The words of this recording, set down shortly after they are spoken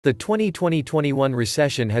The 2020-21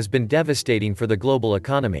 recession has been devastating for the global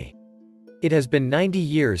economy. It has been 90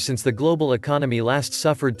 years since the global economy last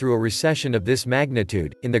suffered through a recession of this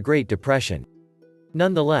magnitude, in the Great Depression.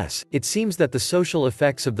 Nonetheless, it seems that the social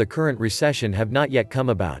effects of the current recession have not yet come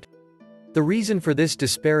about. The reason for this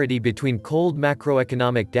disparity between cold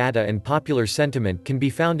macroeconomic data and popular sentiment can be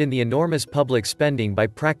found in the enormous public spending by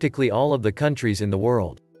practically all of the countries in the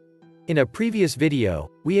world. In a previous video,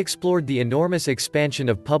 we explored the enormous expansion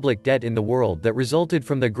of public debt in the world that resulted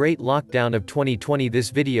from the Great Lockdown of 2020. This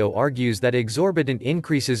video argues that exorbitant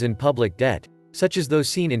increases in public debt, such as those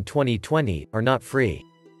seen in 2020, are not free.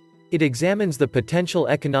 It examines the potential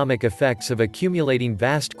economic effects of accumulating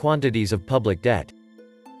vast quantities of public debt.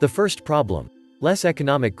 The first problem: less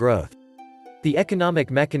economic growth. The economic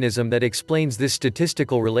mechanism that explains this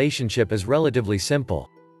statistical relationship is relatively simple.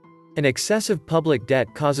 An excessive public debt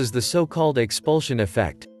causes the so-called expulsion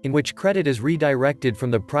effect, in which credit is redirected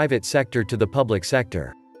from the private sector to the public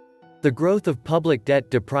sector. The growth of public debt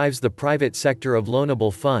deprives the private sector of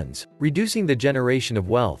loanable funds, reducing the generation of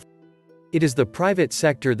wealth. It is the private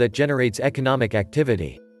sector that generates economic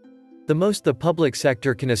activity. The most the public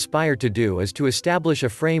sector can aspire to do is to establish a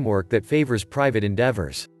framework that favors private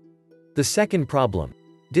endeavors. The second problem: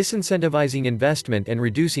 disincentivizing investment and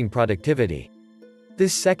reducing productivity.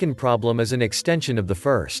 This second problem is an extension of the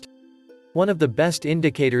first. One of the best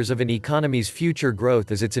indicators of an economy's future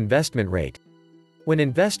growth is its investment rate. When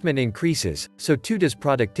investment increases, so too does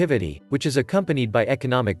productivity, which is accompanied by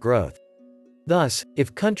economic growth. Thus,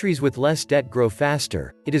 if countries with less debt grow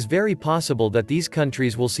faster, it is very possible that these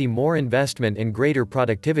countries will see more investment and greater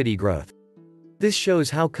productivity growth. This shows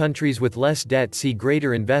how countries with less debt see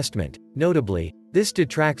greater investment. Notably, this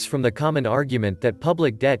detracts from the common argument that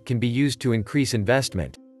public debt can be used to increase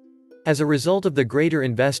investment. As a result of the greater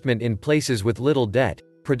investment in places with little debt,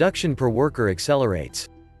 production per worker accelerates.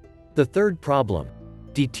 The third problem: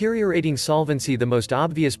 deteriorating solvency. The most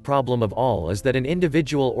obvious problem of all is that an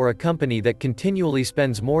individual or a company that continually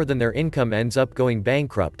spends more than their income ends up going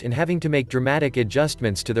bankrupt and having to make dramatic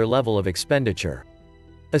adjustments to their level of expenditure.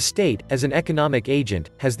 A state, as an economic agent,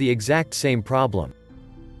 has the exact same problem.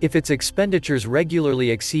 If its expenditures regularly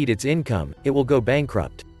exceed its income, it will go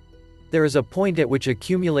bankrupt. There is a point at which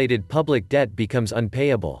accumulated public debt becomes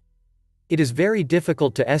unpayable. It is very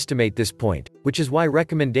difficult to estimate this point, which is why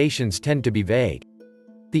recommendations tend to be vague.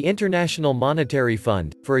 The International Monetary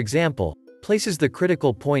Fund, for example, places the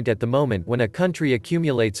critical point at the moment when a country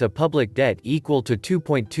accumulates a public debt equal to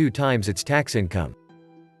 2.2 times its tax income.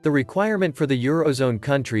 The requirement for the Eurozone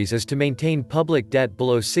countries is to maintain public debt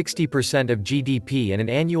below 60% of GDP and an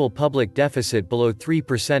annual public deficit below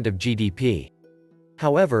 3% of GDP.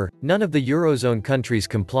 However, none of the Eurozone countries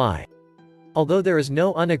comply. Although there is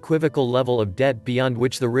no unequivocal level of debt beyond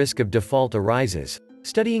which the risk of default arises,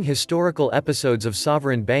 studying historical episodes of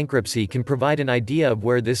sovereign bankruptcy can provide an idea of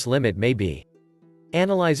where this limit may be.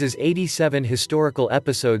 Analyzes 87 historical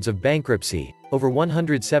episodes of bankruptcy, over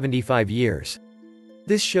 175 years.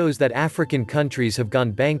 This shows that African countries have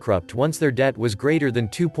gone bankrupt once their debt was greater than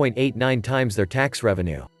 2.89 times their tax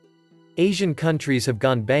revenue. Asian countries have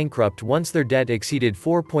gone bankrupt once their debt exceeded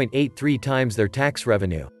 4.83 times their tax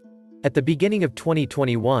revenue. At the beginning of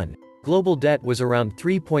 2021, global debt was around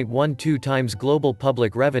 3.12 times global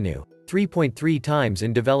public revenue, 3.3 times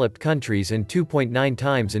in developed countries and 2.9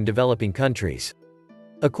 times in developing countries.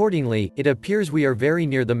 Accordingly, it appears we are very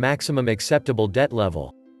near the maximum acceptable debt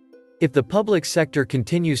level. If the public sector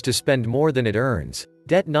continues to spend more than it earns,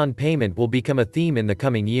 debt non-payment will become a theme in the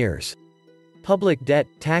coming years. Public debt,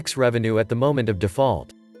 tax revenue at the moment of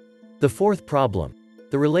default. The fourth problem: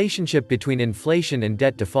 the relationship between inflation and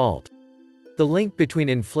debt default. The link between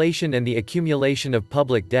inflation and the accumulation of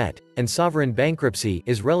public debt, and sovereign bankruptcy,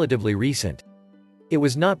 is relatively recent. It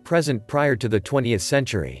was not present prior to the 20th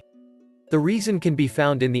century. The reason can be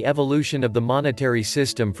found in the evolution of the monetary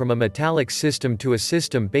system from a metallic system to a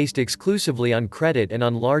system based exclusively on credit and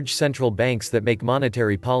on large central banks that make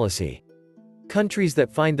monetary policy. Countries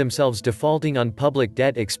that find themselves defaulting on public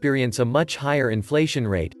debt experience a much higher inflation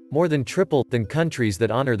rate, more than triple, than countries that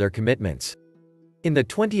honor their commitments. In the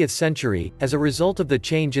 20th century, as a result of the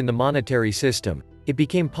change in the monetary system, it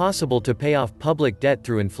became possible to pay off public debt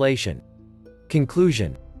through inflation.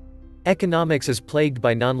 Conclusion: economics is plagued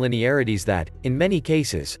by nonlinearities that, in many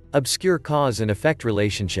cases, obscure cause and effect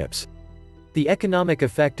relationships. The economic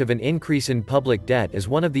effect of an increase in public debt is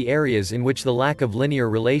one of the areas in which the lack of linear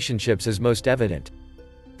relationships is most evident.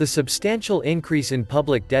 The substantial increase in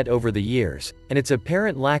public debt over the years, and its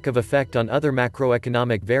apparent lack of effect on other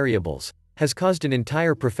macroeconomic variables, has caused an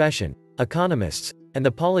entire profession, economists, and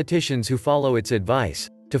the politicians who follow its advice,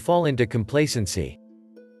 to fall into complacency.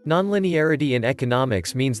 Nonlinearity in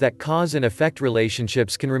economics means that cause and effect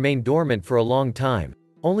relationships can remain dormant for a long time,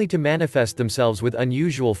 only to manifest themselves with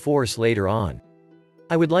unusual force later on.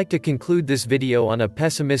 I would like to conclude this video on a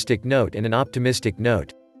pessimistic note and an optimistic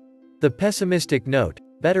note. The pessimistic note,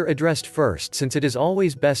 better addressed first since it is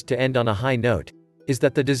always best to end on a high note, is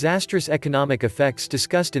that the disastrous economic effects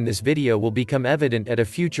discussed in this video will become evident at a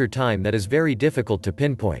future time that is very difficult to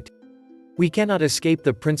pinpoint. We cannot escape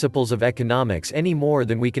the principles of economics any more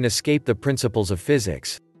than we can escape the principles of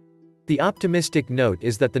physics. The optimistic note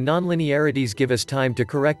is that the nonlinearities give us time to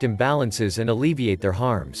correct imbalances and alleviate their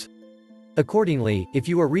harms. Accordingly, if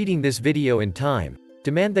you are reading this video in time,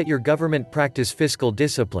 demand that your government practice fiscal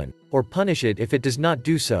discipline, or punish it if it does not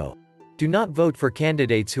do so. Do not vote for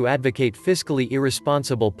candidates who advocate fiscally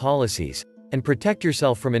irresponsible policies, and protect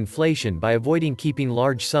yourself from inflation by avoiding keeping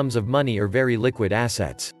large sums of money or very liquid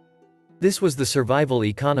assets. This was the Survival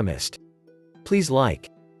Economist. Please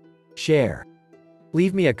like, share,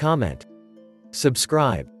 leave me a comment,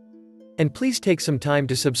 subscribe, and please take some time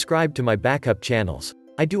to subscribe to my backup channels.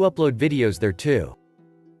 I do upload videos there too.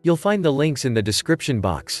 You'll find the links in the description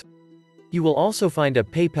box. You will also find a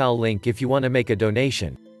PayPal link if you want to make a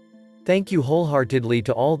donation. Thank you wholeheartedly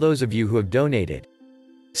to all those of you who have donated.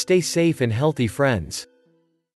 Stay safe and healthy, friends.